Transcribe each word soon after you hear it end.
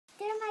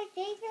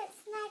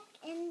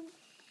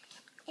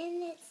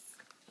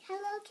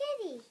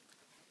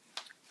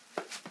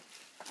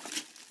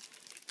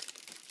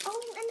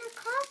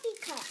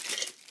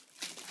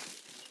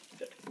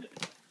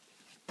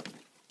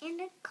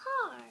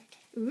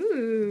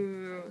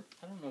Ooh.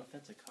 I don't know if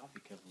that's a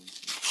coffee cup,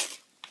 Lucy.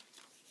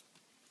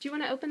 Do you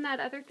want to open that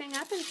other thing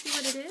up and see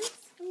what it is?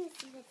 I'm going to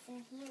see what's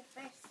in here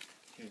first.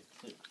 Here,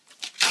 look.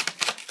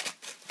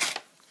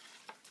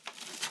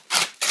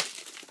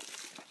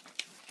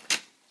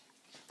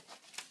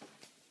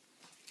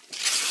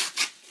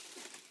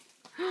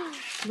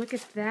 Look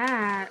at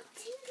that.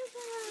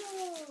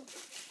 Tinkerbell.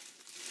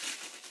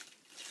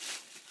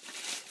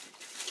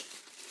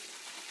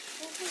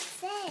 What does it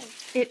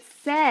say? It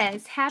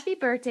says, "Happy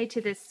birthday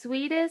to the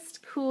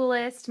sweetest,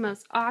 coolest,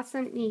 most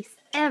awesome niece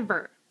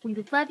ever. We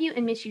love you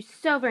and miss you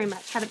so very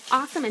much. Have an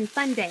awesome and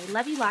fun day.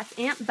 Love you lots,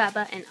 Aunt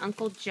Bubba and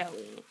Uncle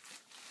Joey."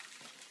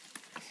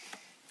 I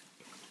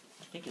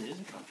think it is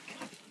a coffee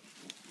cup.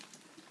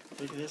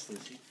 Look at this,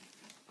 Lucy.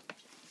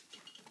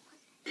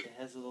 It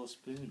has a little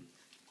spoon.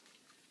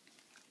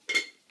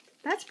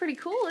 That's pretty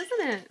cool,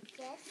 isn't it?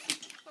 Yes.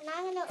 And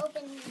I'm going to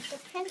open the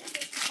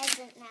princess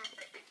present now.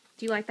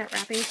 Do you like that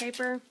wrapping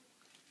paper?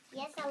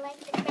 Yes, I like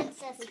the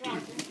princess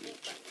wrapping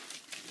paper.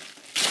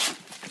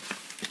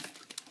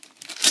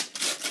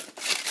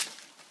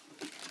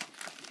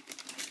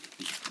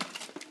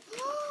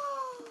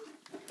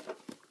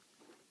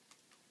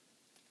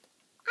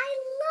 I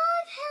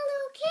love Hello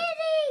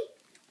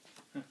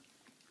Kitty!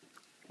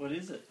 What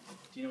is it?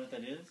 Do you know what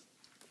that is?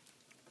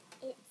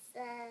 It's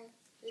a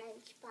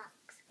lunchbox.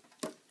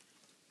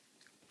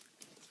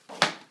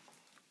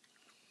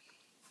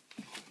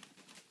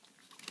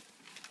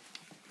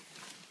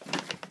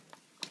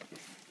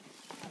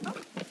 Oh,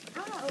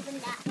 I'm going to open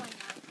that one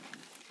now.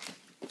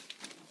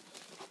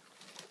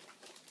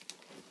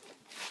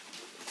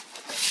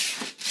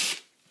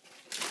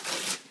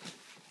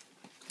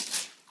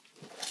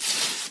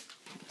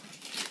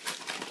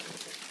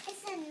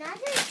 It's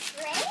another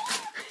tray?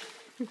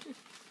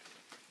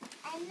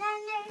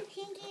 Another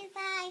Pinkie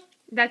Pie.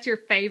 That's your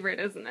favorite,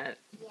 isn't it?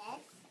 Yes.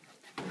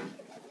 Now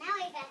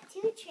I got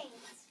 2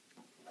 trays.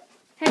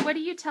 Hey, what do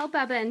you tell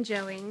Bubba and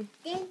Joey?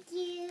 Thank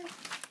you.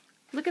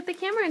 Look at the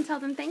camera and tell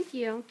them thank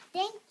you.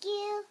 Thank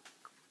you.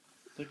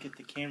 Look at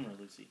the camera,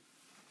 Lucy.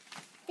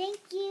 Thank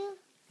you.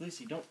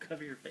 Lucy, don't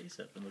cover your face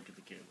up and look at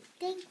the camera.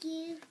 Thank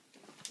you.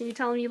 Can you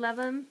tell them you love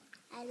them?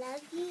 I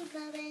love you,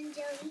 Bubba and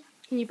Joey.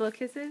 Can you blow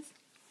kisses?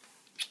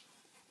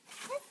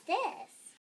 What's this?